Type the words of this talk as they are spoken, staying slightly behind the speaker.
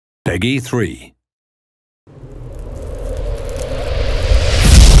Peggy 3.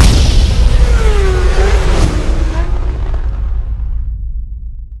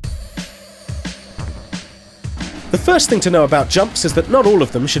 The first thing to know about jumps is that not all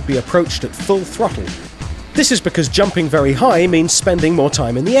of them should be approached at full throttle. This is because jumping very high means spending more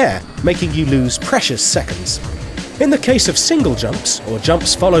time in the air, making you lose precious seconds. In the case of single jumps, or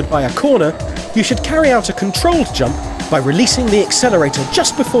jumps followed by a corner, you should carry out a controlled jump by releasing the accelerator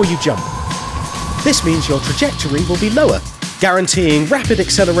just before you jump. This means your trajectory will be lower, guaranteeing rapid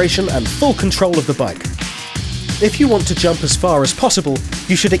acceleration and full control of the bike. If you want to jump as far as possible,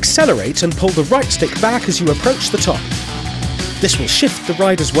 you should accelerate and pull the right stick back as you approach the top. This will shift the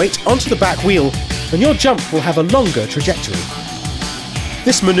rider's weight onto the back wheel, and your jump will have a longer trajectory.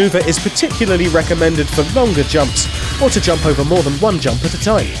 This manoeuvre is particularly recommended for longer jumps, or to jump over more than one jump at a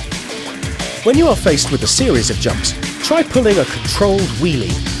time. When you are faced with a series of jumps, try pulling a controlled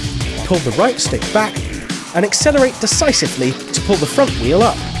wheelie. Pull the right stick back, and accelerate decisively to pull the front wheel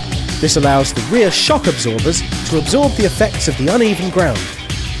up. This allows the rear shock absorbers to absorb the effects of the uneven ground.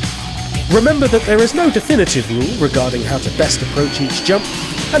 Remember that there is no definitive rule regarding how to best approach each jump,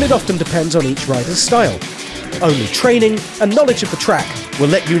 and it often depends on each rider's style. Only training and knowledge of the track will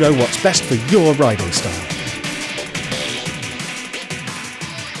let you know what's best for your riding style.